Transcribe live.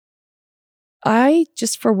I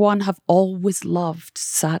just, for one, have always loved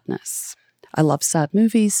sadness. I love sad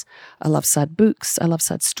movies. I love sad books. I love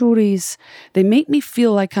sad stories. They make me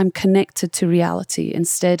feel like I'm connected to reality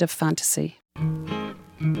instead of fantasy.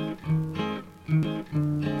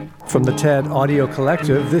 From the TED Audio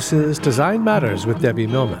Collective, this is Design Matters with Debbie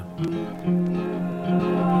Millman.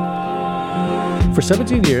 For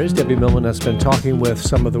 17 years, Debbie Millman has been talking with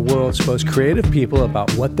some of the world's most creative people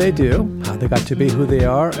about what they do, how they got to be who they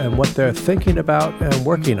are, and what they're thinking about and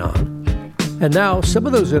working on. And now, some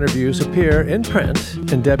of those interviews appear in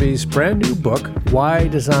print in Debbie's brand new book, Why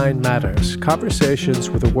Design Matters, Conversations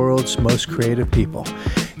with the World's Most Creative People.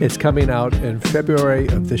 It's coming out in February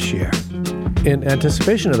of this year. In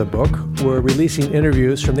anticipation of the book, we're releasing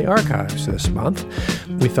interviews from the archives this month.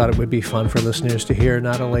 We thought it would be fun for listeners to hear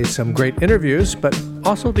not only some great interviews, but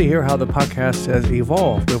also to hear how the podcast has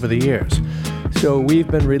evolved over the years. So we've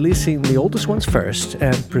been releasing the oldest ones first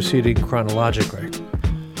and proceeding chronologically.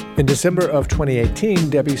 In December of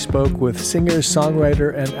 2018, Debbie spoke with singer,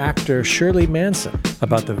 songwriter, and actor Shirley Manson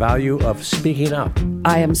about the value of speaking up.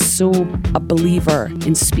 I am so a believer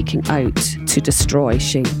in speaking out to destroy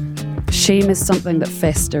shame. Shame is something that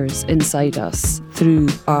festers inside us through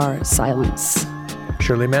our silence.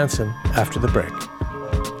 Shirley Manson, after the break.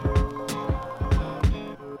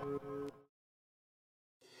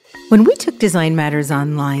 When we took Design Matters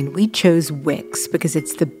online, we chose Wix because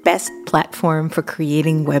it's the best platform for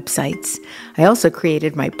creating websites. I also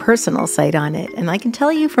created my personal site on it, and I can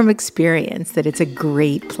tell you from experience that it's a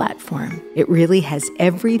great platform. It really has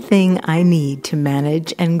everything I need to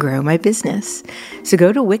manage and grow my business. So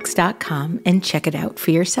go to Wix.com and check it out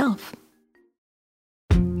for yourself.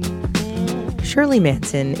 Shirley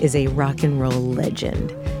Manson is a rock and roll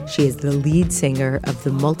legend. She is the lead singer of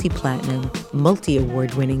the multi-platinum,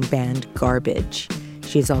 multi-award-winning band Garbage.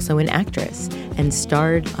 She is also an actress and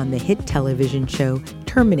starred on the hit television show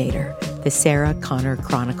Terminator, the Sarah Connor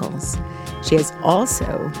Chronicles. She has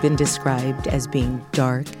also been described as being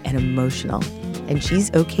dark and emotional, and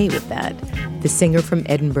she's okay with that. The singer from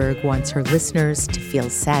Edinburgh wants her listeners to feel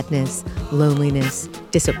sadness, loneliness,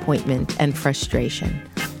 disappointment, and frustration,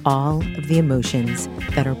 all of the emotions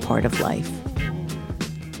that are part of life.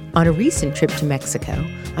 On a recent trip to Mexico,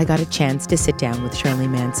 I got a chance to sit down with Shirley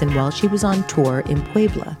Manson while she was on tour in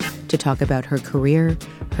Puebla to talk about her career,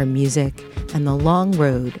 her music, and the long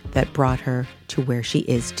road that brought her to where she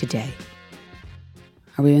is today.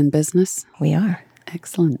 Are we in business? We are.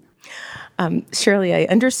 Excellent. Shirley, I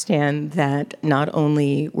understand that not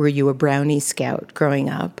only were you a Brownie Scout growing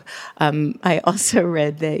up, I also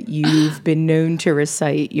read that you've been known to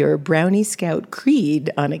recite your Brownie Scout creed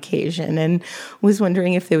on occasion, and was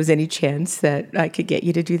wondering if there was any chance that I could get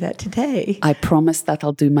you to do that today. I promise that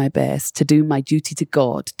I'll do my best to do my duty to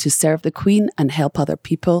God, to serve the Queen and help other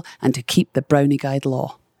people, and to keep the Brownie Guide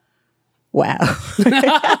law. Wow.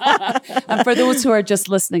 And for those who are just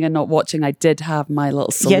listening and not watching, I did have my little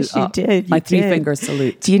salute. Yes, you did. My three-finger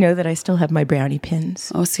salute. Do you know that I still have my brownie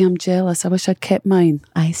pins? Oh, see, I'm jealous. I wish I'd kept mine.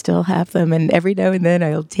 I still have them. And every now and then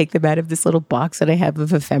I'll take them out of this little box that I have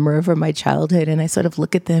of ephemera from my childhood. And I sort of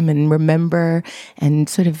look at them and remember and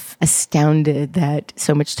sort of astounded that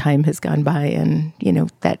so much time has gone by. And, you know,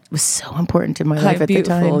 that was so important in my life at the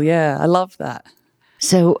time. Beautiful. Yeah, I love that.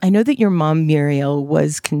 So I know that your mom, Muriel,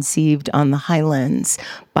 was conceived on the Highlands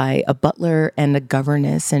by a butler and a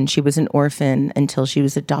governess, and she was an orphan until she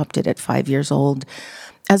was adopted at 5 years old.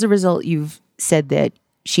 As a result, you've said that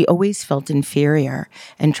she always felt inferior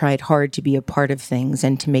and tried hard to be a part of things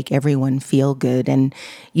and to make everyone feel good. And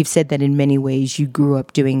you've said that in many ways you grew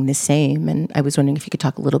up doing the same. And I was wondering if you could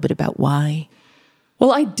talk a little bit about why.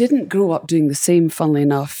 Well, I didn't grow up doing the same, funnily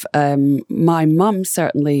enough. My mum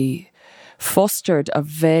certainly fostered a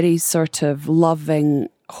very sort of loving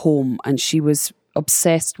home, and she was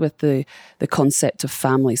obsessed with the concept of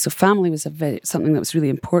family. So family was something that was really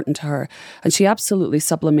important to her, and she absolutely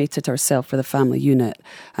sublimated herself for the family unit.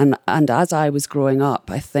 And as I was growing up,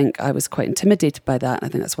 I think I was quite intimidated by that. And I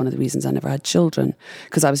think that's one of the reasons I never had children,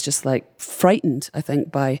 because I was just like frightened, I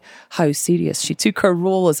think, by how serious she took her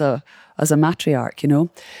role as a matriarch, you know.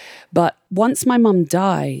 But once my mum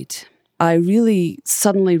died, I really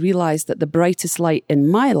suddenly realised that the brightest light in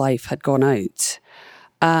my life had gone out.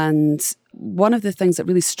 And one of the things that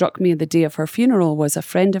really struck me the day of her funeral was a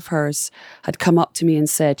friend of hers had come up to me and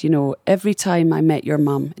said, you know, every time I met your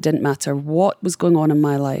mum, it didn't matter what was going on in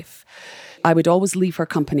my life, I would always leave her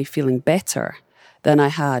company feeling better than I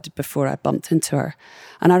had before I bumped into her.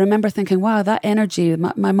 And I remember thinking, wow, that energy,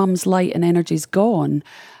 my mum's light and energy's gone.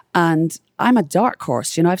 And I'm a dark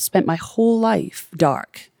horse, you know, I've spent my whole life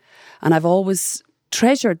dark. And I've always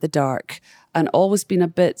treasured the dark. and always been a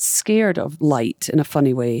bit scared of light in a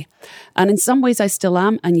funny way. And in some ways I still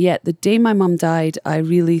am. And yet the day my mum died, I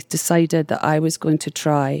really decided that I was going to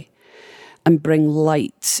try and bring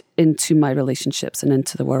light into my relationships and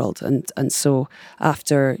into the world. And so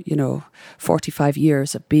after, 45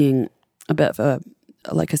 years of being a bit of a,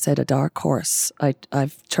 like I said, a dark horse,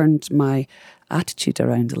 I've turned my attitude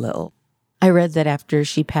around a little. I read that after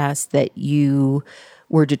she passed that you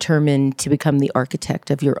were determined to become the architect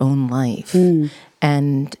of your own life.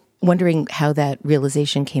 And wondering how that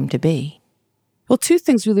realization came to be. Well, two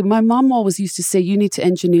things really. My mum always used to say, you need to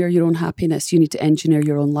engineer your own happiness. You need to engineer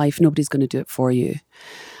your own life. Nobody's going to do it for you.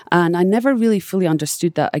 And I never really fully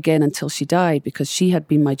understood that again until she died, because she had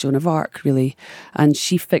been my Joan of Arc, really. And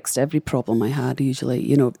she fixed every problem I had,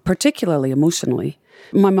 usually, particularly emotionally.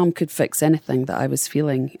 My mum could fix anything that I was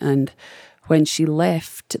feeling. And when she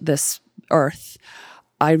left this earth,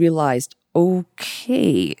 I realised,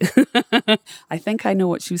 okay, I think I know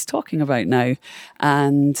what she was talking about now.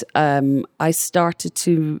 And I started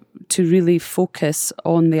to really focus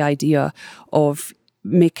on the idea of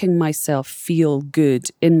making myself feel good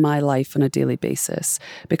in my life on a daily basis,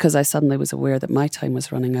 because I suddenly was aware that my time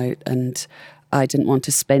was running out and I didn't want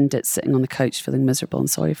to spend it sitting on the couch feeling miserable and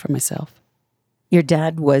sorry for myself. Your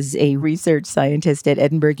dad was a research scientist at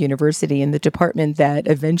Edinburgh University in the department that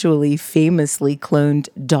eventually famously cloned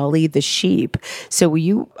Dolly the sheep. So were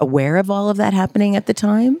you aware of all of that happening at the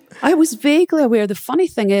time? I was vaguely aware. The funny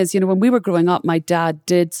thing is, when we were growing up, my dad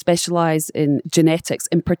did specialise in genetics,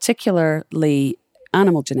 in particularly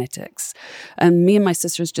animal genetics. And me and my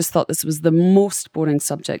sisters just thought this was the most boring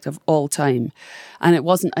subject of all time. And it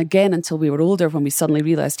wasn't again until we were older when we suddenly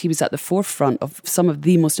realised he was at the forefront of some of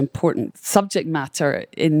the most important subject matter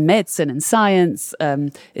in medicine and science,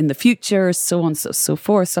 in the future, so on and so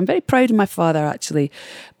forth. So I'm very proud of my father, actually.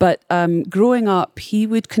 But growing up, he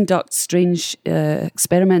would conduct strange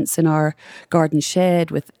experiments in our garden shed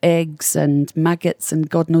with eggs and maggots and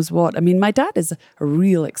God knows what. I mean, my dad is a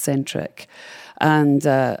real eccentric. And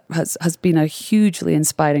has been a hugely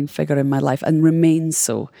inspiring figure in my life and remains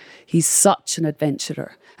so. He's such an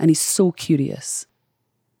adventurer and he's so curious.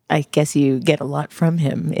 I guess you get a lot from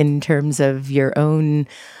him in terms of your own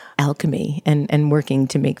alchemy and working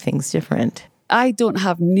to make things different. I don't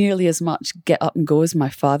have nearly as much get up and go as my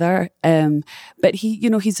father, but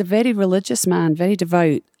he's a very religious man, very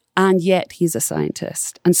devout. And yet he's a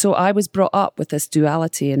scientist. And so I was brought up with this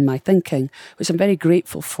duality in my thinking, which I'm very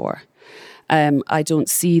grateful for. I don't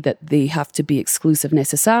see that they have to be exclusive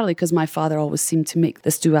necessarily, because my father always seemed to make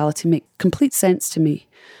this duality make complete sense to me.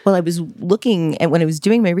 Well, I was looking at when I was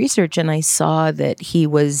doing my research and I saw that he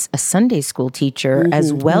was a Sunday school teacher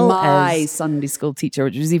as well as... My Sunday school teacher,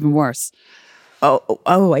 which was even worse.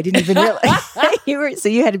 Oh, I didn't even realize. So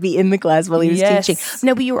you had to be in the class while he was teaching.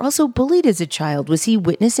 No, but you were also bullied as a child. Was he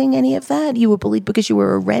witnessing any of that? You were bullied because you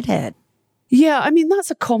were a redhead. Yeah, I mean,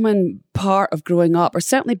 that's a common part of growing up, or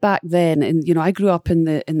certainly back then. And, I grew up in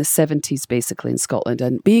the 70s, basically, in Scotland.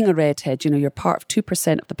 And being a redhead, you're part of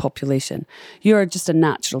 2% of the population. You're just a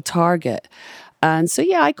natural target. And so,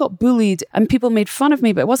 yeah, I got bullied and people made fun of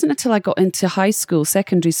me. But it wasn't until I got into high school,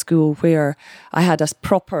 secondary school, where I had a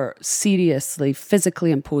proper, seriously,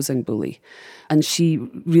 physically imposing bully. And she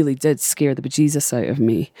really did scare the bejesus out of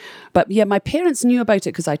me. But yeah, my parents knew about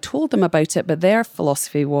it because I told them about it. But their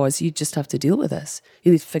philosophy was, you just have to deal with this.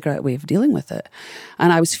 You need to figure out a way of dealing with it.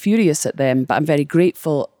 And I was furious at them, but I'm very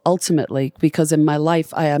grateful ultimately, because in my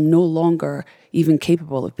life, I am no longer even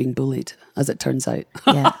capable of being bullied, as it turns out.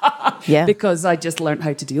 Yeah. Because I just learned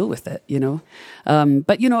how to deal with it,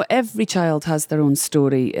 But, every child has their own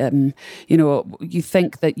story. You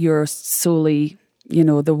think that you're solely...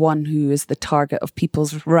 the one who is the target of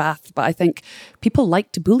people's wrath. But I think people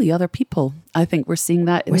like to bully other people. I think we're seeing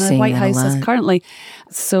that in the White House currently.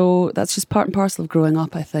 So that's just part and parcel of growing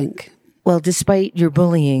up, I think. Well, despite your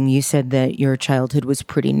bullying, you said that your childhood was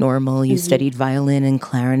pretty normal. You studied violin and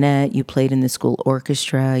clarinet. You played in the school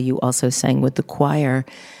orchestra. You also sang with the choir.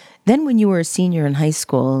 Then when you were a senior in high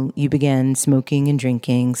school, you began smoking and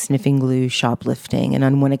drinking, sniffing glue, shoplifting, and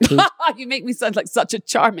on one occasion... You make me sound like such a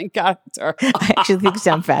charming character. I actually think you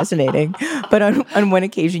sound fascinating. But on one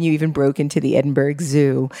occasion, you even broke into the Edinburgh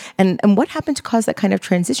Zoo. And what happened to cause that kind of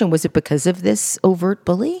transition? Was it because of this overt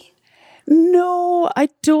bully? No, I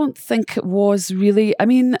don't think it was really. I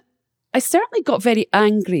mean, I certainly got very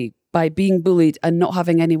angry by being bullied and not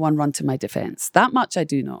having anyone run to my defence. That much I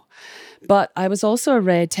do know. But I was also a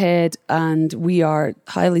redhead, and we are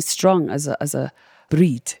highly strung as a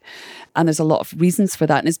breed. And there's a lot of reasons for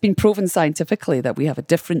that. And it's been proven scientifically that we have a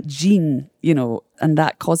different gene, and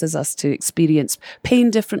that causes us to experience pain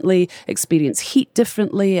differently, experience heat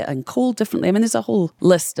differently and cold differently. I mean, there's a whole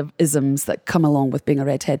list of isms that come along with being a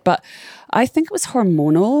redhead. But I think it was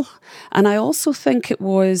hormonal. And I also think it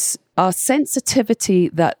was a sensitivity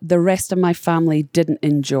that the rest of my family didn't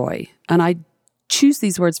enjoy. And I choose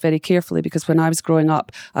these words very carefully because when I was growing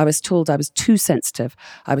up, I was told I was too sensitive.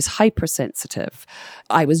 I was hypersensitive.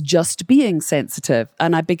 I was just being sensitive.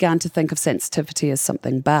 And I began to think of sensitivity as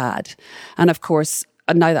something bad. And of course,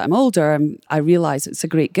 now that I'm older, I realize it's a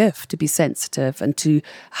great gift to be sensitive and to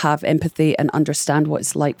have empathy and understand what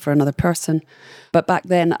it's like for another person. But back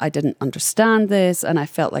then, I didn't understand this. And I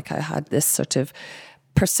felt like I had this sort of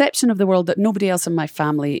perception of the world that nobody else in my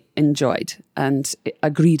family enjoyed and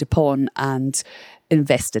agreed upon and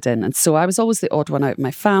invested in. And so I was always the odd one out of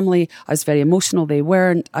my family. I was very emotional. They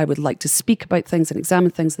weren't. I would like to speak about things and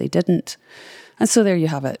examine things. They didn't. And so there you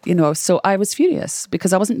have it. So I was furious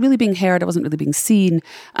because I wasn't really being heard. I wasn't really being seen.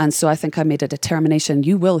 And so I think I made a determination.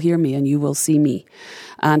 You will hear me and you will see me.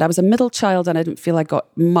 And I was a middle child and I didn't feel I got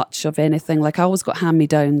much of anything. Like I always got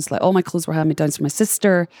hand-me-downs. Like all my clothes were hand-me-downs from my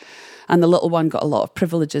sister. And the little one got a lot of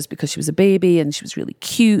privileges because she was a baby and she was really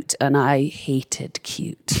cute. And I hated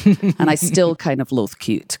cute. And I still kind of loathe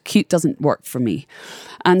cute. Cute doesn't work for me.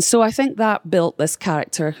 And so I think that built this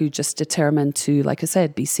character who just determined to, like I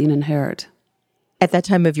said, be seen and heard. At that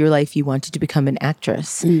time of your life, you wanted to become an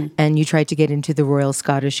actress. And you tried to get into the Royal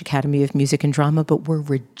Scottish Academy of Music and Drama, but were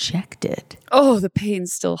rejected. Oh, the pain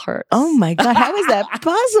still hurts. Oh my God. How is that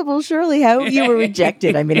possible, Shirley? How you were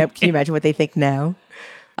rejected? I mean, can you imagine what they think now?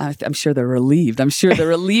 I'm sure they're relieved. I'm sure they're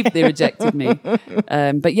relieved they rejected me.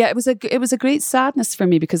 But yeah, it was a great sadness for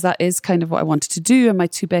me because that is kind of what I wanted to do. And my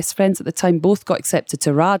two best friends at the time both got accepted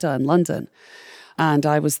to RADA in London. And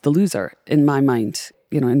I was the loser in my mind,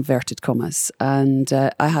 inverted commas. And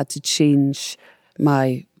I had to change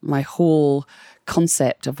my whole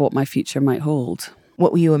concept of what my future might hold.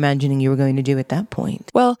 What were you imagining you were going to do at that point?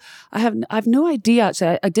 Well, I have no idea,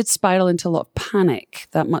 actually. I did spiral into a lot of panic.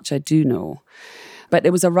 That much I do know. But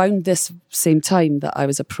it was around this same time that I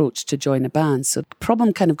was approached to join a band. So the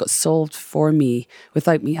problem kind of got solved for me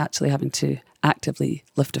without me actually having to actively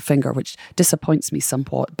lift a finger, which disappoints me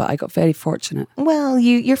somewhat, but I got very fortunate. Well,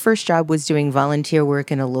 your first job was doing volunteer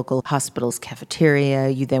work in a local hospital's cafeteria.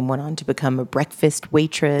 You then went on to become a breakfast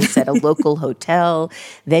waitress at a local hotel.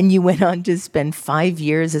 Then you went on to spend 5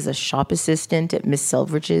 years as a shop assistant at Miss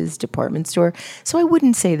Selfridge's department store. So I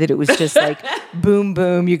wouldn't say that it was just like, boom,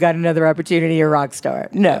 boom, you got another opportunity, you're a rock star.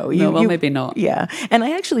 No. Maybe not. Yeah. And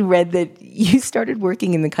I actually read that you started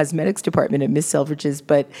working in the cosmetics department at Miss Selfridge's,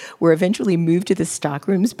 but were eventually moved to the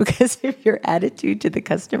stockrooms because of your attitude to the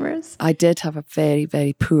customers? I did have a very,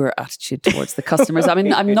 very poor attitude towards the customers. I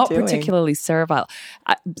mean, I'm not particularly servile.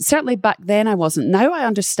 Certainly back then I wasn't. Now I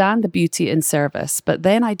understand the beauty in service, but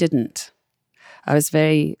then I didn't. I was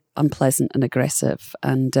very unpleasant and aggressive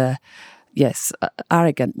and, yes,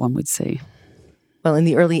 arrogant, one would say. Well, in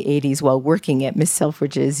the early 80s, while working at Miss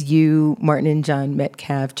Selfridge's, you, Martin and John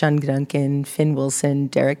Metcalf, John Duncan, Finn Wilson,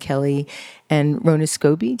 Derek Kelly, and Rona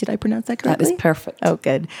Scobie, did I pronounce that correctly? That is perfect. Oh,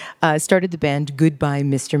 good. Started the band Goodbye,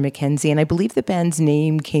 Mr. Mackenzie. And I believe the band's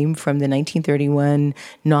name came from the 1931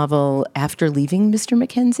 novel After Leaving Mr.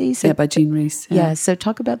 Mackenzie. So, by Jean Rhys. Yeah, so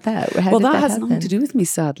talk about that. Well, that has nothing to do with me,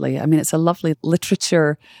 sadly. I mean, it's a lovely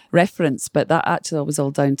literature reference, but that actually was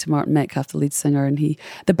all down to Martin Metcalf, the lead singer. And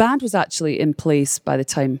the band was actually in place by the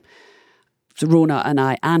time Rona and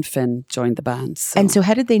I and Finn joined the band. So. And so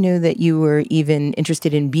how did they know that you were even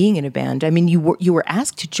interested in being in a band? I mean, you were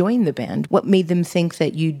asked to join the band. What made them think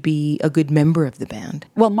that you'd be a good member of the band?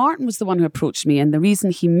 Well, Martin was the one who approached me. And the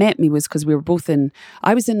reason he met me was because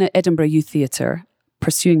I was in the Edinburgh Youth Theatre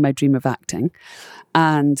pursuing my dream of acting.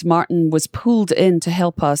 And Martin was pulled in to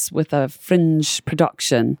help us with a fringe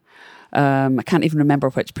production. I can't even remember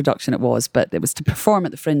which production it was, but it was to perform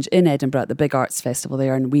at the Fringe in Edinburgh at the big arts festival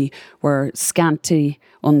there, and we were scanty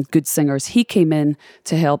on good singers. He came in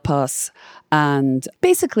to help us, and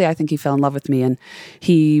basically I think he fell in love with me, and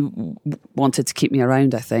he wanted to keep me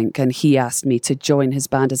around, I think, and he asked me to join his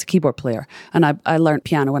band as a keyboard player. And I learned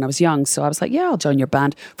piano when I was young, so I was like, yeah, I'll join your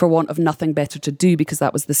band for want of nothing better to do, because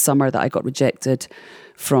that was the summer that I got rejected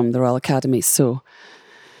from the Royal Academy. So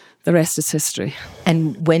the rest is history.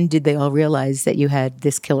 And when did they all realize that you had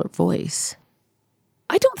this killer voice?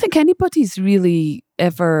 I don't think anybody's really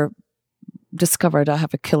ever discovered I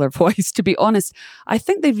have a killer voice, to be honest. I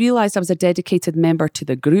think they realised I was a dedicated member to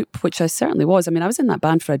the group, which I certainly was. I mean, I was in that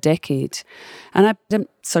band for a decade, and I didn't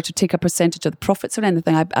sort of take a percentage of the profits or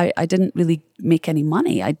anything. I didn't really make any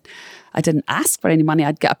money. I didn't ask for any money.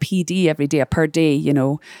 I'd get a PD every day, a per day, you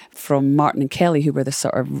know, from Martin and Kelly, who were the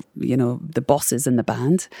sort of, you know, the bosses in the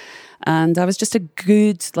band. And I was just a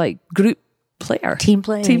good, like, group player. Team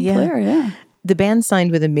player, yeah. The band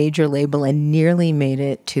signed with a major label and nearly made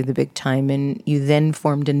it to the big time, and you then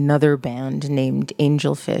formed another band named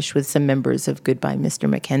Angelfish with some members of Goodbye Mr.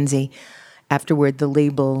 Mackenzie. Afterward, the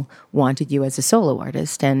label wanted you as a solo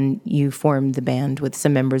artist, and you formed the band with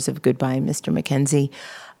some members of Goodbye Mr. Mackenzie.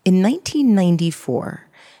 In 1994,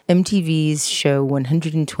 MTV's show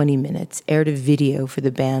 120 Minutes aired a video for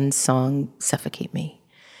the band's song Suffocate Me.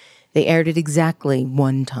 They aired it exactly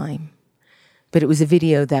one time. But it was a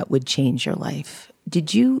video that would change your life.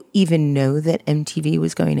 Did you even know that MTV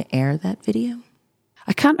was going to air that video?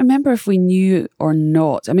 I can't remember if we knew or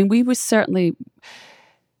not. I mean, we were certainly...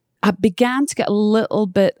 I began to get a little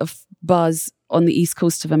bit of buzz on the East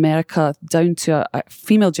Coast of America, down to a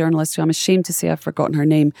female journalist who I'm ashamed to say I've forgotten her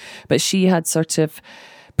name, but she had sort of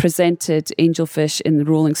presented Angelfish in the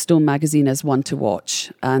Rolling Stone magazine as one to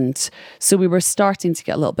watch. And so we were starting to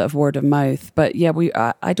get a little bit of word of mouth. But yeah,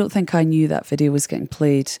 I don't think I knew that video was getting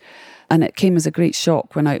played. And it came as a great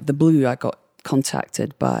shock when out of the blue I got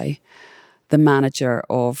contacted by the manager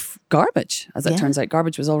of Garbage. As it turns out,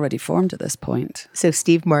 Garbage was already formed at this point. So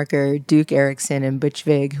Steve Marker, Duke Erickson, and Butch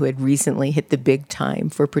Vig, who had recently hit the big time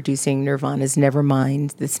for producing Nirvana's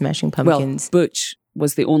Nevermind, the Smashing Pumpkins. Well, Butch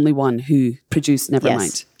was the only one who produced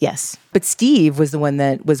Nevermind. Yes. But Steve was the one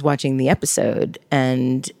that was watching the episode.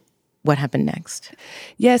 And what happened next?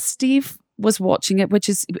 Yes, Steve was watching it, which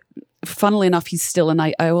is, funnily enough, he's still a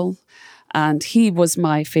night owl. And he was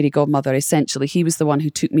my fairy godmother, essentially. He was the one who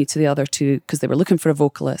took me to the other two because they were looking for a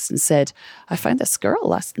vocalist and said, I found this girl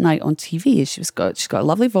last night on TV. She's got a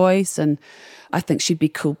lovely voice and I think she'd be a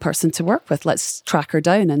cool person to work with. Let's track her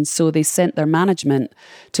down. And so they sent their management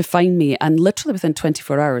to find me. And literally within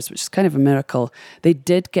 24 hours, which is kind of a miracle, they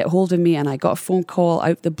did get hold of me. And I got a phone call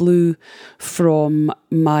out the blue from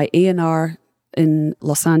my A&R in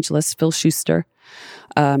Los Angeles, Phil Schuster,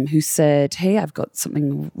 who said, hey, I've got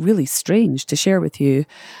something really strange to share with you.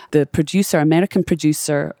 The producer, American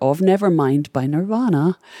producer of Nevermind by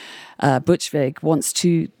Nirvana, Butch Vig, wants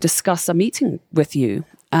to discuss a meeting with you.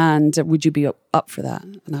 And would you be up for that?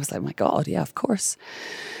 And I was like, oh my God, yeah, of course.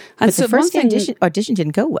 And but so the first audition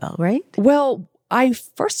didn't go well, right? Well, I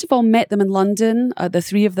first of all met them in London, the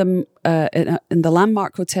three of them in the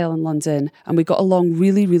Landmark Hotel in London, and we got along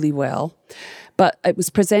really, really well. But it was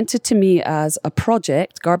presented to me as a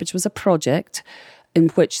project. Garbage was a project in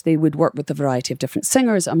which they would work with a variety of different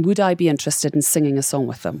singers, and would I be interested in singing a song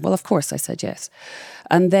with them? Well, of course, I said yes.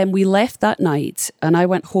 And then we left that night, and I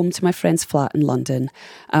went home to my friend's flat in London,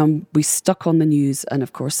 and we stuck on the news, and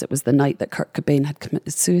of course, it was the night that Kurt Cobain had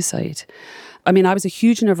committed suicide. I mean, I was a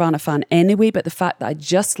huge Nirvana fan anyway, but the fact that I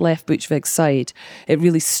just left Butch Vig's side, it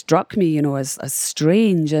really struck me, you know, as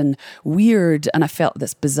strange and weird, and I felt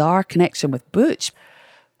this bizarre connection with Butch.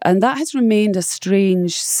 And that has remained a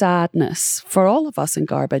strange sadness for all of us in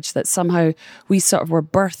Garbage, that somehow we sort of were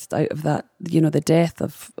birthed out of that, you know, the death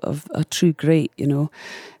of a true great, you know.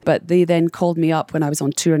 But they then called me up when I was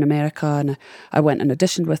on tour in America, and I went and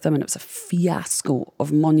auditioned with them, and it was a fiasco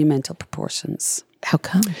of monumental proportions. How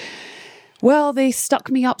come? Well, they stuck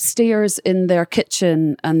me upstairs in their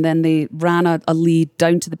kitchen, and then they ran a lead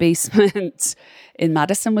down to the basement in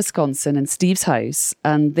Madison, Wisconsin, in Steve's house.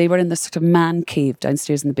 And they were in this sort of man cave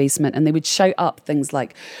downstairs in the basement, and they would shout up things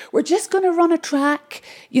like, we're just going to run a track,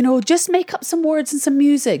 you know, just make up some words and some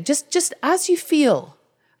music, just as you feel.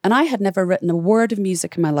 And I had never written a word of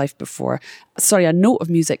music in my life before. Sorry, a note of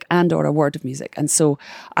music and or a word of music. And so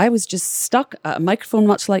I was just stuck at a microphone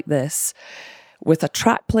much like this, with a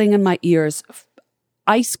track playing in my ears,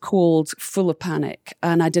 ice cold, full of panic,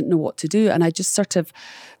 and I didn't know what to do. And I just sort of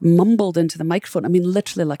mumbled into the microphone. I mean,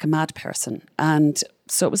 literally like a mad person. And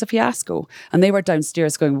so it was a fiasco. And they were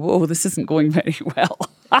downstairs going, whoa, this isn't going very well.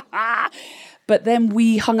 But then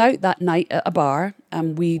we hung out that night at a bar,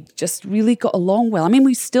 and we just really got along well. I mean,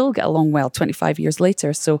 we still get along well 25 years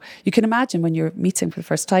later. So you can imagine when you're meeting for the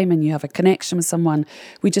first time and you have a connection with someone,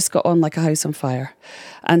 we just got on like a house on fire.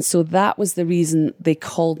 And so that was the reason they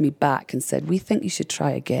called me back and said, we think you should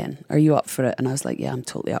try again. Are you up for it? And I was like, yeah, I'm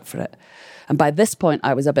totally up for it. And by this point,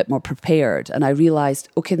 I was a bit more prepared, and I realised,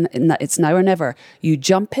 okay, it's now or never. You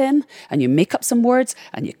jump in and you make up some words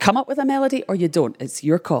and you come up with a melody, or you don't. It's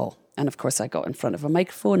your call. And of course, I got in front of a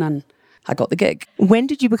microphone and I got the gig. When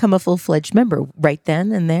did you become a full-fledged member? Right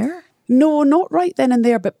then and there? No, not right then and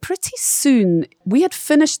there, but pretty soon we had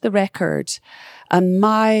finished the record, and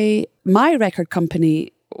my record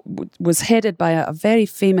company was headed by a very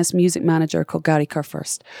famous music manager called Gary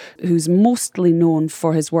Kurfürst, who's mostly known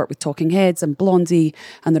for his work with Talking Heads and Blondie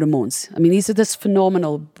and the Ramones. I mean, he's this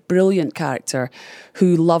phenomenal, brilliant character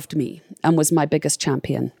who loved me and was my biggest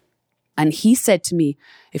champion. And he said to me,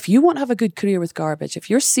 if you want to have a good career with Garbage, if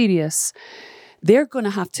you're serious, they're going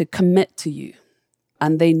to have to commit to you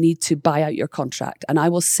and they need to buy out your contract. And I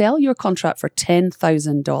will sell your contract for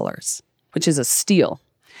 $10,000, which is a steal.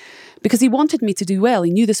 Because he wanted me to do well. He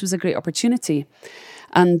knew this was a great opportunity.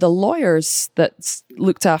 And the lawyers that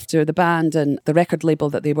looked after the band and the record label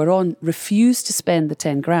that they were on refused to spend the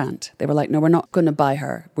 10 grand. They were like, no, we're not going to buy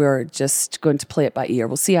her. We're just going to play it by ear.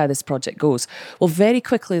 We'll see how this project goes. Well, very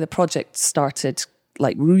quickly, the project started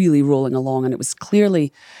like really rolling along, and it was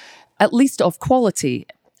clearly at least of quality.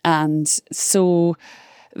 And so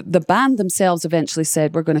the band themselves eventually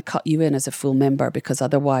said, we're going to cut you in as a full member, because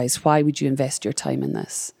otherwise, why would you invest your time in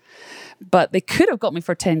this? But they could have got me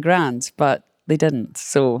for 10 grand, but they didn't.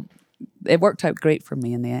 So it worked out great for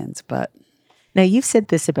me in the end. But now, you've said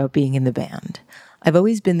this about being in the band. I've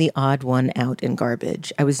always been the odd one out in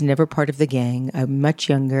Garbage. I was never part of the gang. I'm much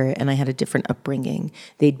younger, and I had a different upbringing.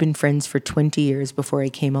 They'd been friends for 20 years before I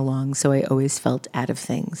came along, so I always felt out of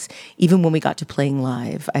things. Even when we got to playing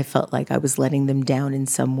live, I felt like I was letting them down in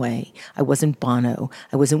some way. I wasn't Bono.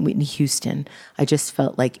 I wasn't Whitney Houston. I just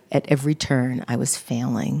felt like at every turn I was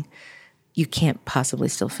failing. You can't possibly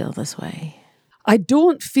still feel this way. I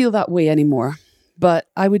don't feel that way anymore, but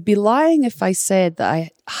I would be lying if I said that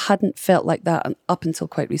I hadn't felt like that up until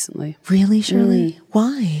quite recently. Really, Shirley?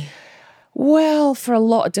 Why? Well, for a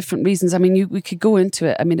lot of different reasons. I mean, we could go into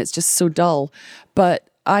it. I mean, it's just so dull. But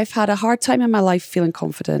I've had a hard time in my life feeling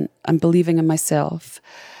confident and believing in myself.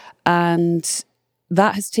 And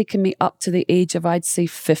that has taken me up to the age of, I'd say,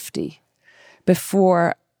 50,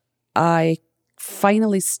 before I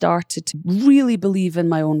finally started to really believe in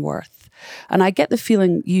my own worth. And I get the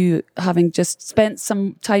feeling, you having just spent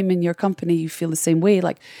some time in your company, you feel the same way.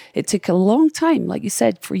 Like, it took a long time. Like you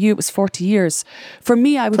said, for you, it was 40 years. For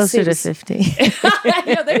me, I would say... Closer to 50.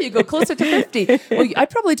 Yeah, there you go, closer to 50. Well, I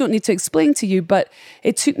probably don't need to explain to you, but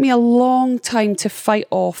it took me a long time to fight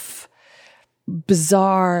off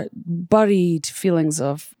bizarre, buried feelings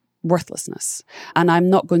of worthlessness. And I'm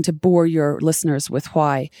not going to bore your listeners with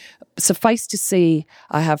why. Suffice to say,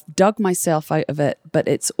 I have dug myself out of it, but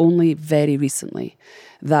it's only very recently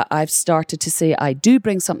that I've started to say I do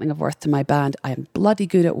bring something of worth to my band. I am bloody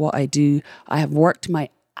good at what I do. I have worked my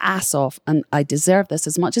ass off, and I deserve this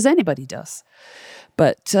as much as anybody does.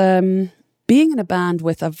 But being in a band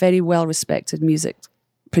with a very well-respected music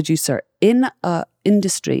producer in an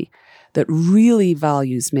industry that really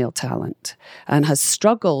values male talent and has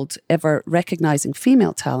struggled ever recognizing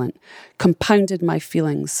female talent compounded my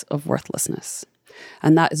feelings of worthlessness.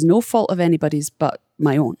 And that is no fault of anybody's but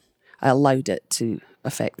my own. I allowed it to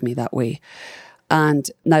affect me that way.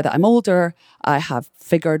 And now that I'm older, I have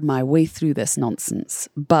figured my way through this nonsense,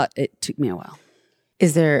 but it took me a while.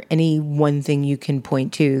 Is there any one thing you can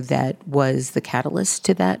point to that was the catalyst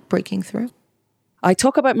to that breaking through? I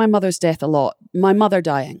talk about my mother's death a lot. My mother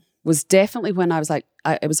dying was definitely when I was like,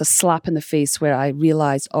 it was a slap in the face where I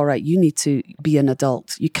realized, all right, you need to be an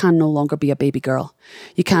adult. You can no longer be a baby girl.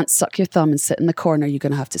 You can't suck your thumb and sit in the corner. You're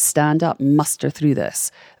going to have to stand up and muster through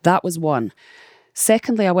this. That was one.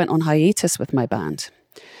 Secondly, I went on hiatus with my band.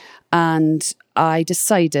 And I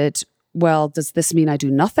decided, well, does this mean I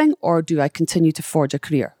do nothing, or do I continue to forge a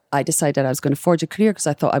career? I decided I was going to forge a career because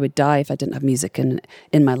I thought I would die if I didn't have music in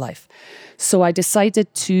my life. So I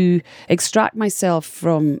decided to extract myself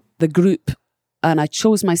from the group, and I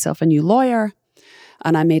chose myself a new lawyer,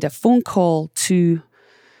 and I made a phone call to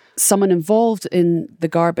someone involved in the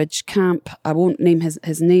Garbage camp. I won't name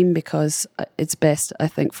his name because it's best, I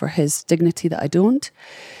think, for his dignity that I don't.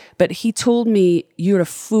 But he told me, you're a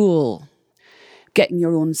fool getting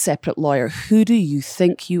your own separate lawyer. Who do you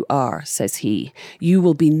think you are, says he. You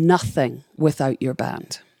will be nothing without your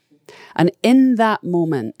band. And in that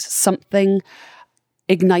moment, something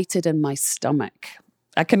ignited in my stomach.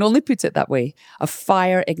 I can only put it that way. A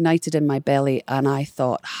fire ignited in my belly, and I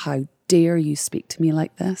thought, how dare you speak to me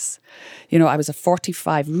like this? You know, I was a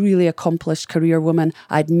 45, really accomplished career woman.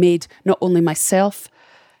 I'd made not only myself,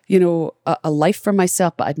 you know, a life for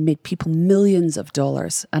myself, but I'd made people millions of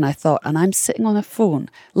dollars. And I thought, and I'm sitting on a phone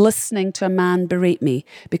listening to a man berate me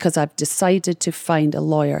because I've decided to find a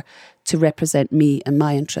lawyer to represent me and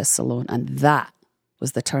my interests alone. And that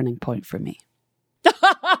was the turning point for me.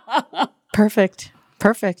 Perfect.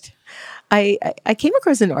 Perfect. I came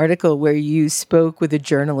across an article where you spoke with a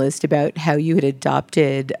journalist about how you had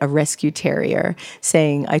adopted a rescue terrier,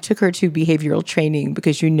 saying, I took her to behavioral training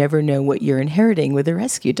because you never know what you're inheriting with a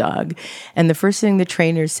rescue dog. And the first thing the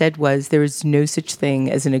trainer said was, there is no such thing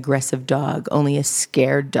as an aggressive dog, only a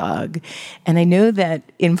scared dog. And I know that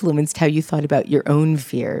influenced how you thought about your own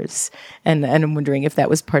fears. And I'm wondering if that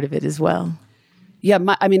was part of it as well. Yeah,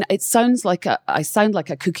 it sounds like I sound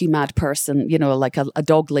like a cookie mad person, like a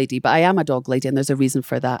dog lady, but I am a dog lady, and there's a reason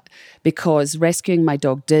for that. Because rescuing my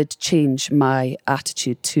dog did change my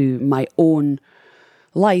attitude to my own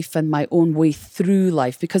life and my own way through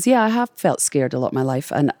life. Because, I have felt scared a lot of my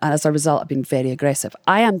life, and as a result, I've been very aggressive.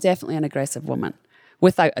 I am definitely an aggressive woman,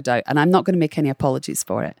 without a doubt, and I'm not going to make any apologies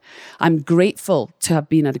for it. I'm grateful to have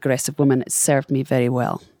been an aggressive woman. It served me very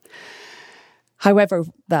well. However,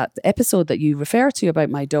 that episode that you refer to about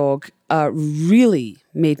my dog really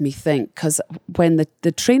made me think, because when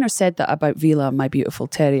the trainer said that about Vila, my beautiful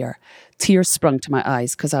terrier, tears sprung to my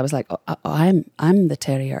eyes because I was like, I'm the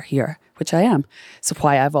terrier here, which I am. So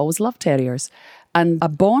why I've always loved terriers. And a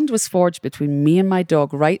bond was forged between me and my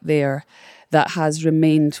dog right there that has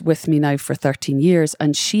remained with me now for 13 years.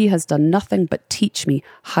 And she has done nothing but teach me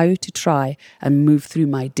how to try and move through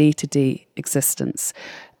my day-to-day existence.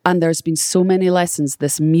 And there's been so many lessons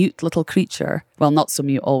this mute little creature, well, not so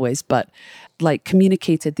mute always, but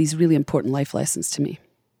communicated these really important life lessons to me.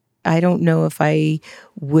 I don't know if I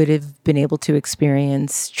would have been able to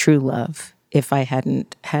experience true love if I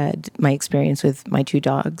hadn't had my experience with my two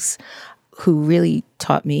dogs, who really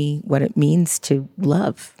taught me what it means to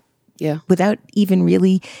love. Yeah. Without even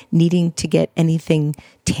really needing to get anything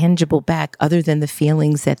tangible back other than the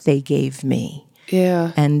feelings that they gave me.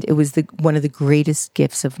 Yeah. And it was one of the greatest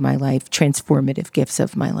gifts of my life, transformative gifts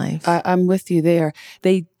of my life. I'm with you there.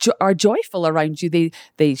 They are joyful around you.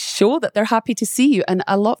 They show that they're happy to see you. And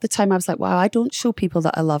a lot of the time I was like, wow, I don't show people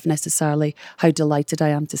that I love necessarily how delighted I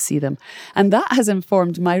am to see them. And that has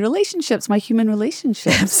informed my relationships, my human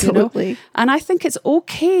relationships. Absolutely. And I think it's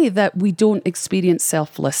okay that we don't experience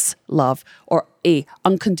selfless love or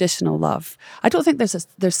unconditional love. I don't think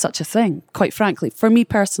there's such a thing, quite frankly, for me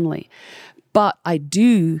personally. But I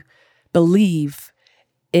do believe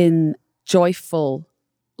in joyful,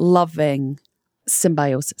 loving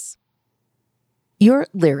symbiosis. Your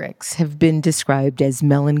lyrics have been described as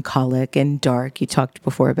melancholic and dark. You talked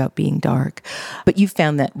before about being dark, but you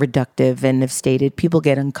found that reductive and have stated people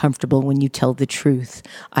get uncomfortable when you tell the truth.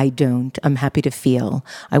 I don't. I'm happy to feel.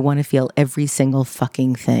 I want to feel every single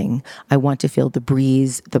fucking thing. I want to feel the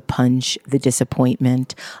breeze, the punch, the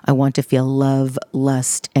disappointment. I want to feel love,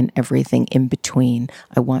 lust, and everything in between.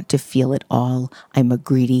 I want to feel it all. I'm a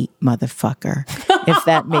greedy motherfucker. If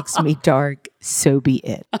that makes me dark, so be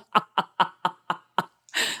it.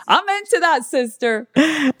 I'm into that, sister.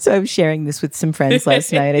 So I was sharing this with some friends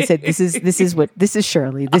last night. I said, this is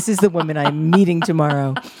Shirley. This is the woman I'm meeting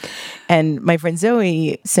tomorrow. And my friend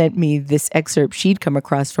Zoe sent me this excerpt she'd come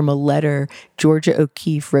across from a letter Georgia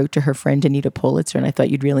O'Keeffe wrote to her friend Anita Pulitzer, and I thought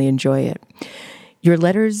you'd really enjoy it. Your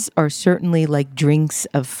letters are certainly like drinks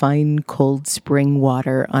of fine, cold spring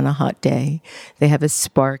water on a hot day. They have a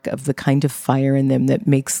spark of the kind of fire in them that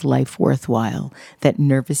makes life worthwhile, that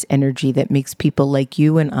nervous energy that makes people like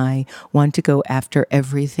you and I want to go after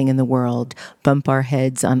everything in the world, bump our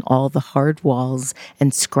heads on all the hard walls,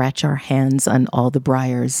 and scratch our hands on all the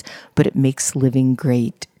briars. But it makes living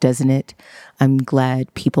great, doesn't it? I'm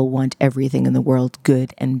glad people want everything in the world,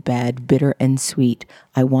 good and bad, bitter and sweet.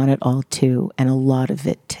 I want it all too, and a lot of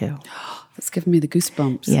it too. That's giving me the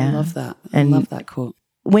goosebumps. Yeah. I love that. I love that quote.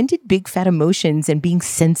 When did big fat emotions and being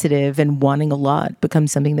sensitive and wanting a lot become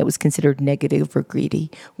something that was considered negative or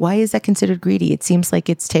greedy? Why is that considered greedy? It seems like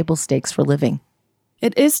it's table stakes for living.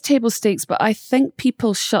 It is table stakes, but I think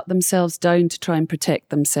people shut themselves down to try and protect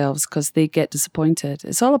themselves because they get disappointed.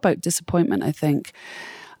 It's all about disappointment, I think.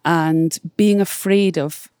 And being afraid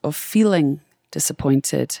of feeling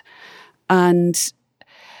disappointed. And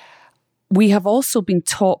we have also been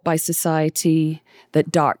taught by society that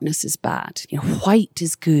darkness is bad. White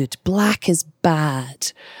is good, black is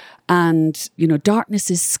bad. And, darkness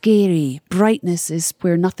is scary. Brightness is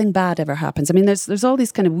where nothing bad ever happens. I mean, there's all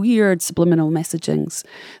these kind of weird subliminal messagings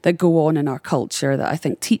that go on in our culture that I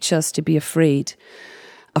think teach us to be afraid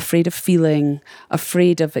of feeling,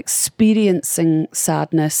 afraid of experiencing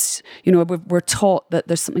sadness. We're taught that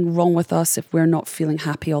there's something wrong with us if we're not feeling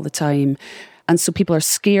happy all the time. And so people are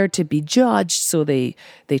scared to be judged. So they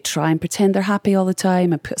try and pretend they're happy all the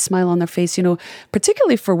time and put a smile on their face,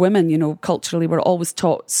 particularly for women, culturally, we're always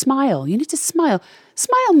taught, smile. You need to smile.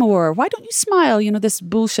 Smile more. Why don't you smile? This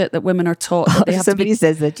bullshit that women are taught. That they have somebody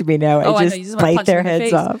says that to me now. I just bite their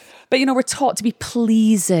heads off. But, we're taught to be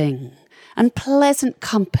pleasing and pleasant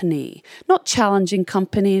company, not challenging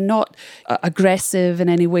company, not aggressive in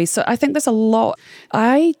any way. So I think there's a lot.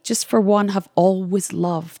 I just, for one, have always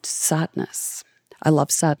loved sadness. I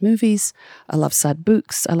love sad movies. I love sad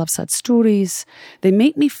books. I love sad stories. They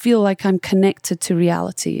make me feel like I'm connected to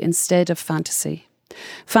reality instead of fantasy.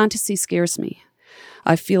 Fantasy scares me.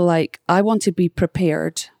 I feel like I want to be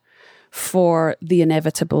prepared for the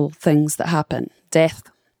inevitable things that happen. Death,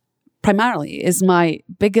 primarily, is my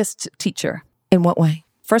biggest teacher. In what way?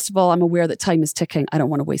 First of all, I'm aware that time is ticking. I don't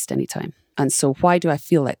want to waste any time. And so why do I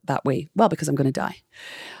feel like that way? Well, because I'm going to die.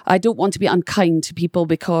 I don't want to be unkind to people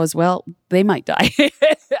because, well, they might die.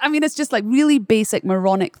 I mean, it's just like really basic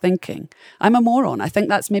moronic thinking. I'm a moron. I think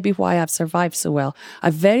that's maybe why I've survived so well. I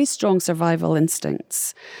have very strong survival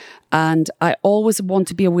instincts. And I always want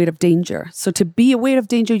to be aware of danger. So to be aware of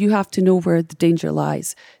danger, you have to know where the danger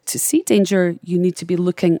lies. To see danger, you need to be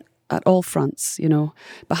looking at all fronts,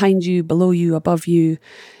 behind you, below you, above you,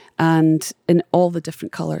 and in all the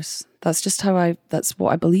different colours. That's just that's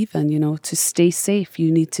what I believe in, to stay safe, you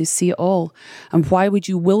need to see it all. And why would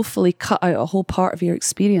you willfully cut out a whole part of your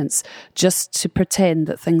experience just to pretend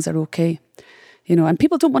that things are okay? And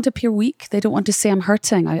people don't want to appear weak. They don't want to say I'm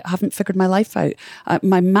hurting. I haven't figured my life out.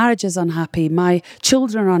 My marriage is unhappy. My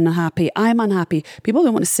children are unhappy. I'm unhappy. People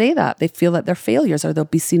don't want to say that. They feel that they're failures or they'll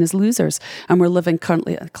be seen as losers. And we're living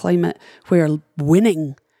currently in a climate where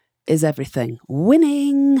winning is everything.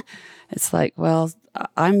 Winning. It's like, well,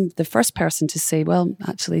 I'm the first person to say, well,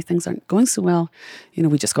 actually things aren't going so well.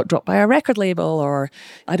 We just got dropped by a record label, or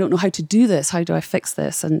I don't know how to do this. How do I fix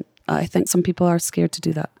this? And I think some people are scared to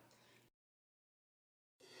do that.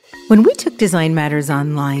 When we took Design Matters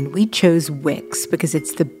online, we chose Wix because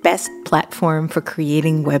it's the best platform for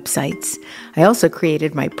creating websites. I also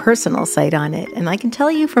created my personal site on it, and I can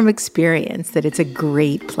tell you from experience that it's a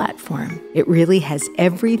great platform. It really has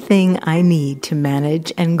everything I need to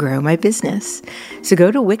manage and grow my business. So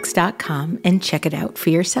go to Wix.com and check it out for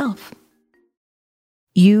yourself.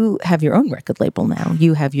 You have your own record label now.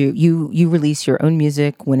 You have you release your own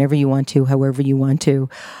music whenever you want to, however you want to.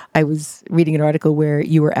 I was reading an article where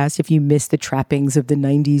you were asked if you missed the trappings of the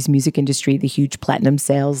 90s music industry, the huge platinum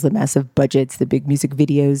sales, the massive budgets, the big music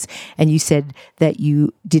videos, and you said that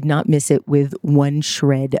you did not miss it with one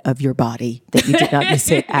shred of your body, that you did not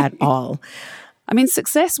miss it at all. I mean,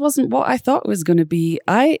 success wasn't what I thought it was going to be.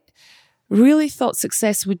 I really thought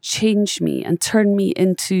success would change me and turn me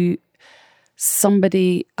into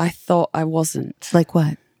somebody I thought I wasn't. Like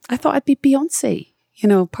what? I thought I'd be Beyonce,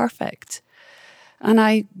 perfect. And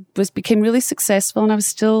I became really successful, and I was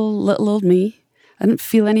still little old me. I didn't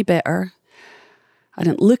feel any better. I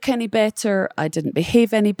didn't look any better. I didn't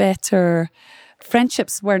behave any better.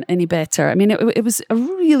 Friendships weren't any better. I mean, it was a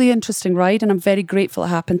really interesting ride, and I'm very grateful it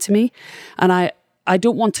happened to me. And I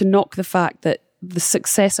don't want to knock the fact that the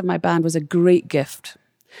success of my band was a great gift.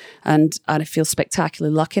 And I feel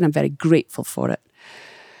spectacularly lucky, and I'm very grateful for it.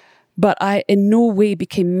 But I in no way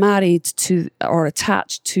became married to or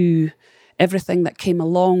attached to everything that came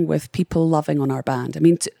along with people loving on our band. I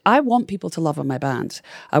mean, I want people to love on my band.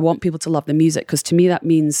 I want people to love the music, because to me that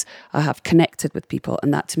means I have connected with people,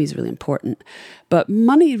 and that to me is really important. But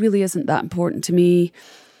money really isn't that important to me,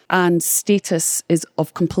 and status is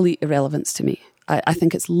of complete irrelevance to me. I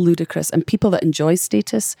think it's ludicrous, and people that enjoy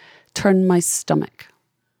status turn my stomach.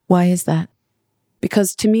 Why is that?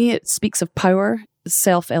 Because to me, it speaks of power,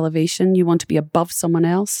 self-elevation. You want to be above someone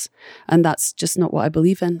else. And that's just not what I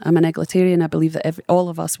believe in. I'm an egalitarian. I believe that all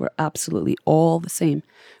of us, we're absolutely all the same.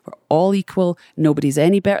 We're all equal. Nobody's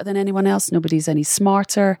any better than anyone else. Nobody's any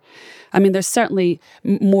smarter. I mean, there's certainly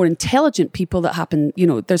more intelligent people that happen,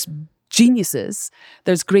 there's geniuses.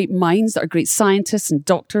 There's great minds that are great scientists and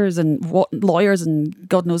doctors and lawyers and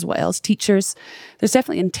God knows what else, teachers. There's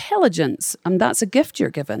definitely intelligence, and that's a gift you're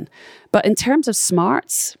given. But in terms of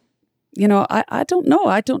smarts, I don't know.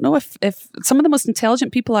 I don't know if some of the most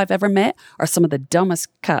intelligent people I've ever met are some of the dumbest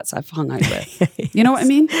cats I've hung out with. Yes. You know what I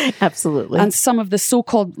mean? Absolutely. And some of the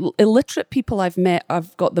so-called illiterate people I've met,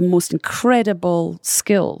 I've got the most incredible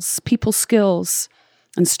skills, people skills,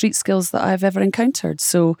 and street skills that I've ever encountered.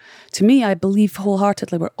 So to me, I believe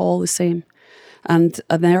wholeheartedly we're all the same. And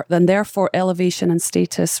therefore elevation and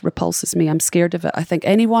status repulses me. I'm scared of it. I think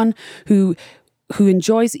anyone who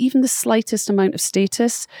enjoys even the slightest amount of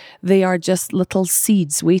status, they are just little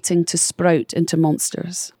seeds waiting to sprout into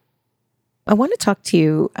monsters. I want to talk to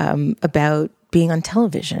you about being on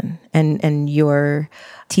television and your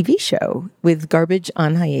TV show. With Garbage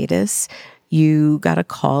on Hiatus, you got a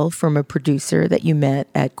call from a producer that you met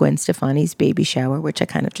at Gwen Stefani's baby shower, which I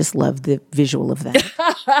kind of just love the visual of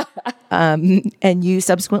that. And you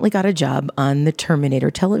subsequently got a job on the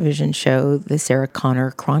Terminator television show, the Sarah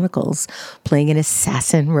Connor Chronicles, playing an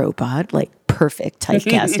assassin robot, like perfect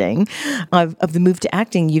typecasting. Of the move to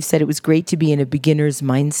acting, you've said it was great to be in a beginner's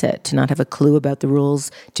mindset, to not have a clue about the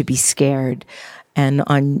rules, to be scared. And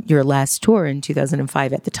on your last tour in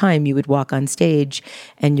 2005, at the time, you would walk on stage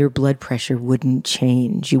and your blood pressure wouldn't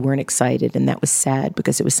change. You weren't excited, and that was sad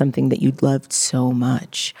because it was something that you'd loved so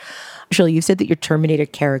much. Shirley, you said that your Terminator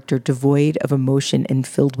character, devoid of emotion and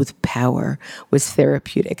filled with power, was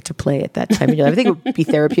therapeutic to play at that time in your life. I think it would be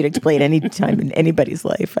therapeutic to play at any time in anybody's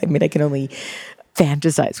life. I mean, I can only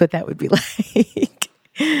fantasize what that would be like.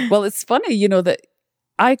 Well, it's funny, that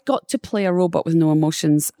I got to play a robot with no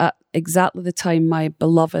emotions at exactly the time my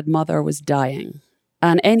beloved mother was dying.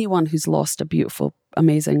 And anyone who's lost a beautiful,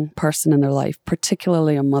 amazing person in their life,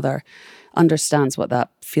 particularly a mother, understands what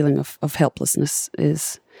that feeling of helplessness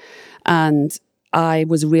is. And I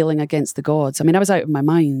was railing against the gods. I mean, I was out of my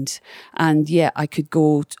mind. And yet I could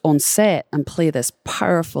go on set and play this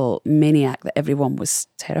powerful maniac that everyone was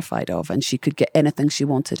terrified of. And she could get anything she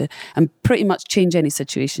wanted to, and pretty much change any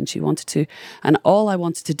situation she wanted to. And all I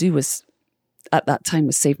wanted to do was, at that time,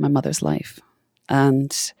 was save my mother's life.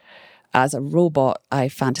 And as a robot, I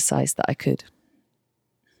fantasized that I could.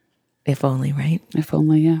 If only, right? If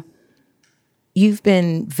only, yeah. You've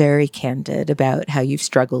been very candid about how you've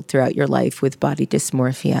struggled throughout your life with body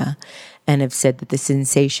dysmorphia and have said that the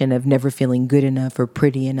sensation of never feeling good enough or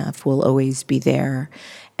pretty enough will always be there.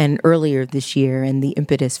 And earlier this year, and the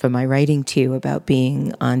impetus for my writing to you about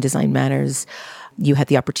being on Design Matters, you had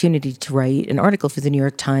the opportunity to write an article for the New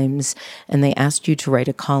York Times, and they asked you to write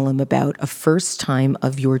a column about a first time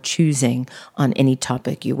of your choosing on any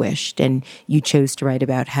topic you wished. And you chose to write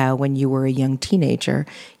about how, when you were a young teenager,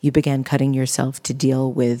 you began cutting yourself to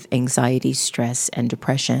deal with anxiety, stress, and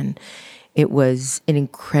depression. It was an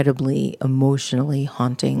incredibly emotionally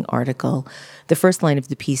haunting article. The first line of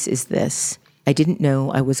the piece is this: "I didn't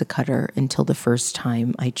know I was a cutter until the first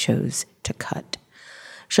time I chose to cut."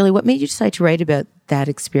 Shirley, what made you decide to write about that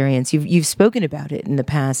experience? You've spoken about it in the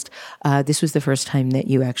past. This was the first time that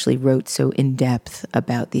you actually wrote so in depth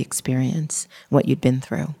about the experience, what you'd been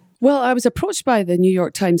through. Well, I was approached by the New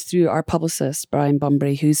York Times through our publicist, Brian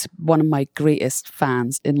Bunbury, who's one of my greatest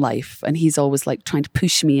fans in life. And he's always like trying to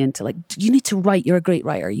push me into like, you need to write, you're a great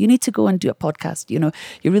writer. You need to go and do a podcast. You're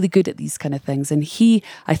really good at these kind of things. And he,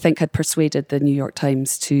 I think, had persuaded the New York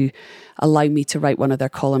Times to allow me to write one of their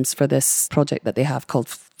columns for this project that they have called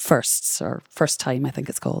Firsts, or First Time, I think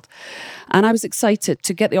it's called. And I was excited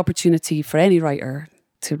to get the opportunity for any writer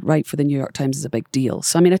to write for the New York Times is a big deal.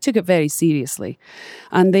 So, I took it very seriously.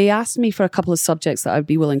 And they asked me for a couple of subjects that I'd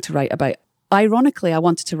be willing to write about. Ironically, I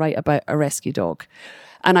wanted to write about a rescue dog.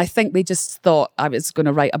 And I think they just thought I was going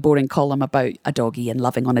to write a boring column about a doggy and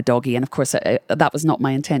loving on a doggy. And of course, that was not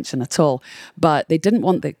my intention at all. But they didn't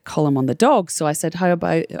want the column on the dog. So I said, how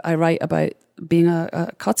about I write about being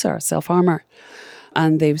a cutter, a self-harmer?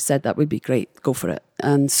 And they said that would be great, go for it.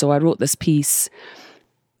 And so I wrote this piece.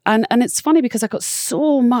 And it's funny because I got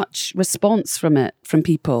so much response from it, from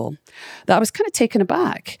people, that I was kind of taken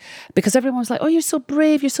aback, because everyone was like, oh, you're so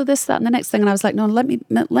brave, you're so this, that, and the next thing. And I was like, no, let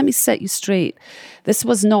me set you straight. This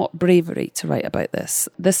was not bravery to write about this.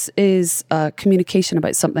 This is communication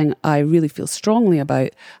about something I really feel strongly about,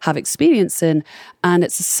 have experience in, and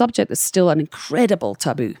it's a subject that's still an incredible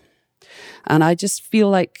taboo. And I just feel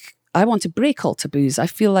like I want to break all taboos. I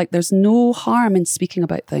feel like there's no harm in speaking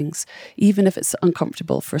about things, even if it's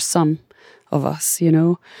uncomfortable for some of us,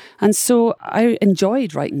 And so I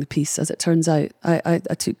enjoyed writing the piece, as it turns out. I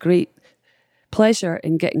took great pleasure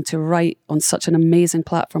in getting to write on such an amazing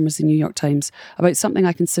platform as the New York Times about something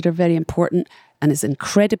I consider very important and is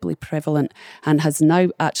incredibly prevalent, and has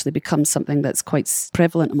now actually become something that's quite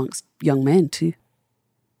prevalent amongst young men too.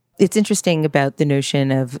 It's interesting about the notion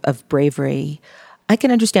of bravery. I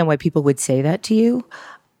can understand why people would say that to you.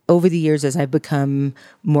 Over the years, as I've become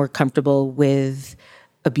more comfortable with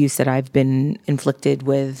abuse that I've been inflicted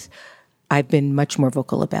with, I've been much more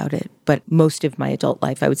vocal about it. But most of my adult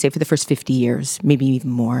life, I would say for the first 50 years, maybe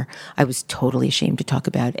even more, I was totally ashamed to talk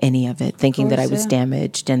about any of it, thinking that I was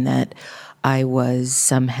damaged and that I was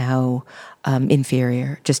somehow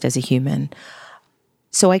inferior just as a human.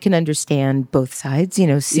 So I can understand both sides,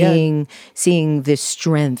 seeing the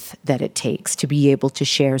strength that it takes to be able to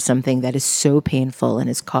share something that is so painful and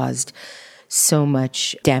has caused so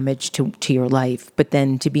much damage to your life, but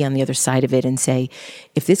then to be on the other side of it and say,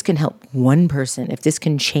 if this can help one person, if this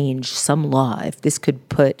can change some law, if this could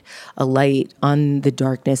put a light on the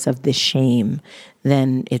darkness of this shame,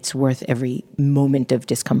 then it's worth every moment of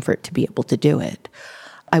discomfort to be able to do it.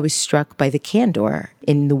 I was struck by the candor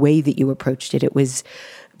in the way that you approached it. It was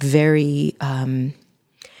very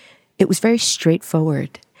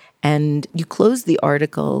straightforward. And you close the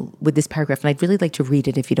article with this paragraph, and I'd really like to read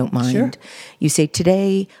it if you don't mind. Sure. You say,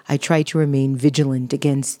 today, I try to remain vigilant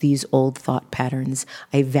against these old thought patterns.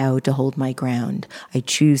 I vow to hold my ground. I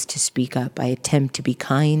choose to speak up. I attempt to be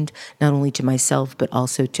kind, not only to myself, but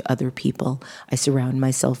also to other people. I surround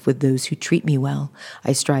myself with those who treat me well.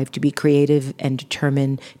 I strive to be creative and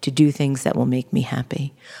determined to do things that will make me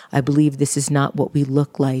happy. I believe this is not what we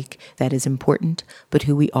look like that is important, but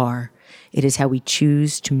who we are. It is how we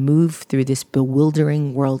choose to move through this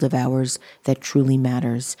bewildering world of ours that truly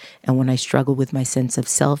matters. And when I struggle with my sense of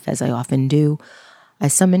self, as I often do, I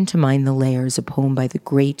summon to mind the layers, a poem by the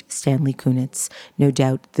great Stanley Kunitz. No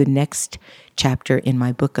doubt the next chapter in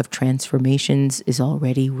my book of transformations is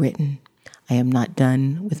already written. I am not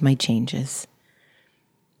done with my changes.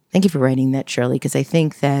 Thank you for writing that, Shirley, because I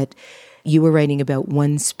think that you were writing about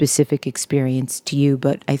one specific experience to you,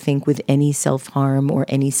 but I think with any self-harm or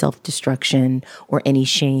any self-destruction or any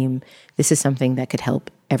shame, this is something that could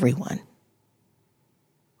help everyone.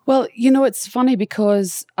 Well, it's funny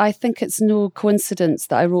because I think it's no coincidence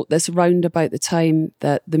that I wrote this round about the time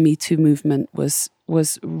that the Me Too movement was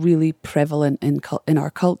really prevalent in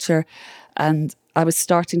our culture. And I was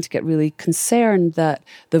starting to get really concerned that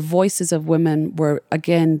the voices of women were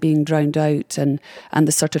again being drowned out, and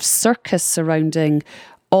the sort of circus surrounding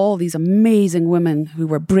all these amazing women who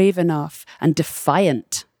were brave enough and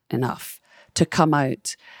defiant enough to come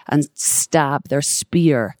out and stab their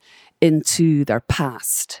spear into their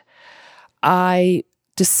past. I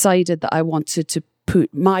decided that I wanted to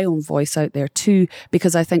put my own voice out there too,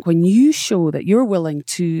 because I think when you show that you're willing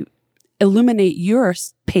to illuminate your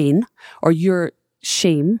pain or your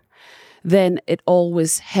shame, then it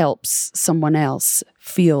always helps someone else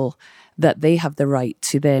feel that they have the right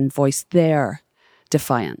to then voice their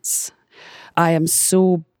defiance. I am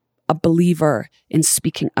so a believer in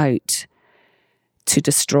speaking out to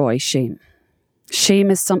destroy shame.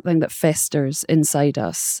 Shame is something that festers inside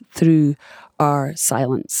us through our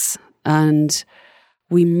silence, and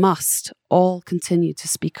we must all continue to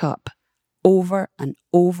speak up over and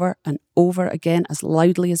over and over again as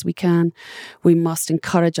loudly as we can. We must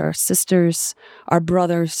encourage our sisters, our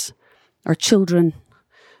brothers, our children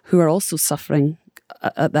who are also suffering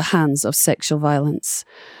at the hands of sexual violence,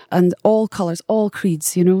 and all colours, all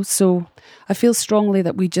creeds, So I feel strongly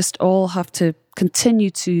that we just all have to continue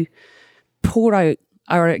to pour out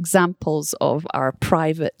our examples of our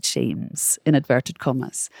private shames, in inverted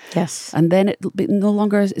commas. Yes. And then it no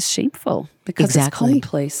longer is shameful because it's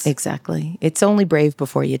commonplace. Exactly. It's only brave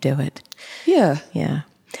before you do it. Yeah. Yeah.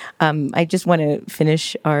 I just want to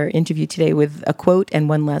finish our interview today with a quote and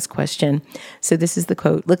one last question. So this is the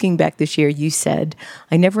quote. Looking back this year, you said,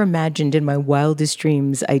 "I never imagined in my wildest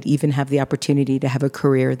dreams I'd even have the opportunity to have a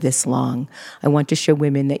career this long. I want to show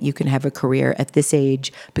women that you can have a career at this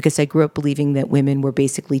age because I grew up believing that women were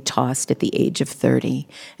basically tossed at the age of 30.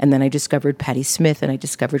 And then I discovered Patti Smith, and I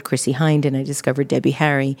discovered Chrissie Hynde, and I discovered Debbie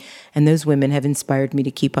Harry. And those women have inspired me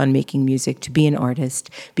to keep on making music, to be an artist,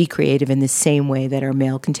 be creative in the same way that our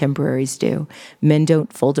male contemporaries do. Men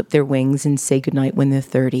don't fold up their wings and say goodnight when they're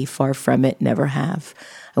 30. Far from it, never have.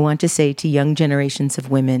 I want to say to young generations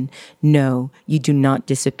of women, no, you do not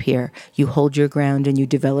disappear. You hold your ground and you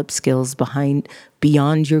develop skills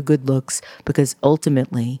beyond your good looks, because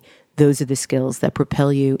ultimately, those are the skills that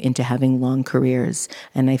propel you into having long careers.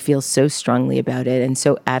 And I feel so strongly about it and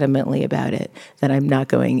so adamantly about it that I'm not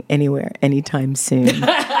going anywhere anytime soon."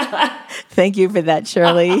 Thank you for that,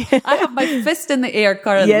 Shirley. I have my fist in the air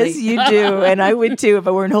currently. Yes, you do. And I would too if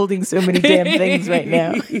I weren't holding so many damn things right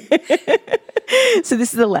now. So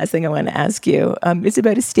this is the last thing I want to ask you. It's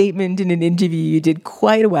about a statement in an interview you did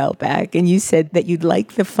quite a while back. And you said that you'd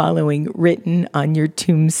like the following written on your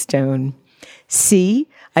tombstone. "See,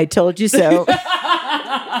 I told you so."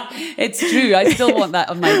 It's true. I still want that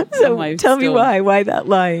on my Tell me stone. why that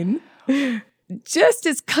line? Just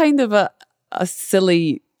as kind of a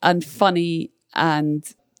silly and funny and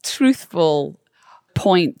truthful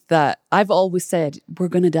point that I've always said, we're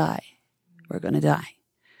going to die. We're going to die.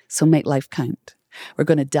 So make life count. We're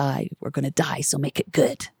going to die. We're going to die. So make it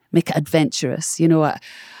good. Make it adventurous.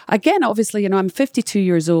 Again, obviously, I'm 52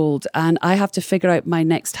 years old and I have to figure out my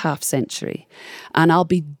next half century. And I'll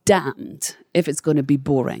be damned if it's going to be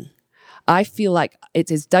boring. I feel like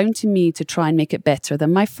it is down to me to try and make it better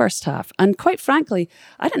than my first half. And quite frankly,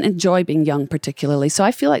 I didn't enjoy being young particularly, so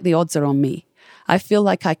I feel like the odds are on me. I feel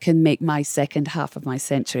like I can make my second half of my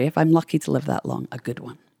century, if I'm lucky to live that long, a good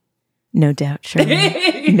one. No doubt,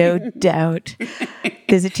 Shirley. No doubt.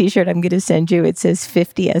 There's a t-shirt I'm going to send you. It says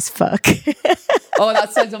 50 as fuck. Oh,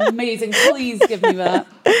 that sounds amazing. Please give me that.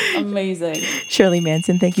 Amazing. Shirley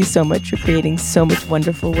Manson, thank you so much for creating so much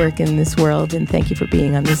wonderful work in this world. And thank you for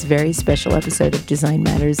being on this very special episode of Design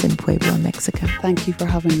Matters in Puebla, Mexico. Thank you for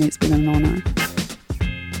having me. It's been an honor.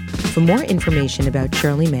 For more information about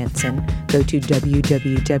Shirley Manson, go to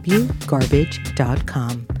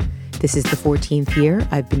www.garbage.com. This is the 14th year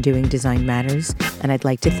I've been doing Design Matters, and I'd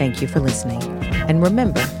like to thank you for listening. And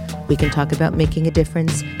remember, we can talk about making a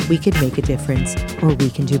difference, we could make a difference, or we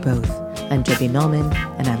can do both. I'm Debbie Millman,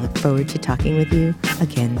 and I look forward to talking with you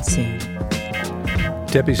again soon.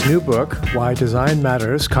 Debbie's new book, Why Design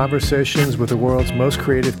Matters, Conversations with the World's Most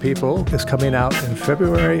Creative People, is coming out in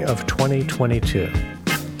February of 2022.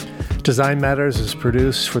 Design Matters is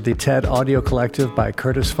produced for the TED Audio Collective by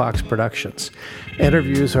Curtis Fox Productions.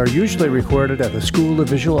 Interviews are usually recorded at the School of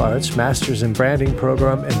Visual Arts Masters in Branding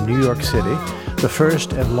program in New York City, the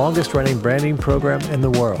first and longest-running branding program in the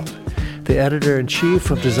world. The editor-in-chief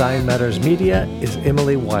of Design Matters Media is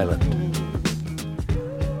Emily Weiland.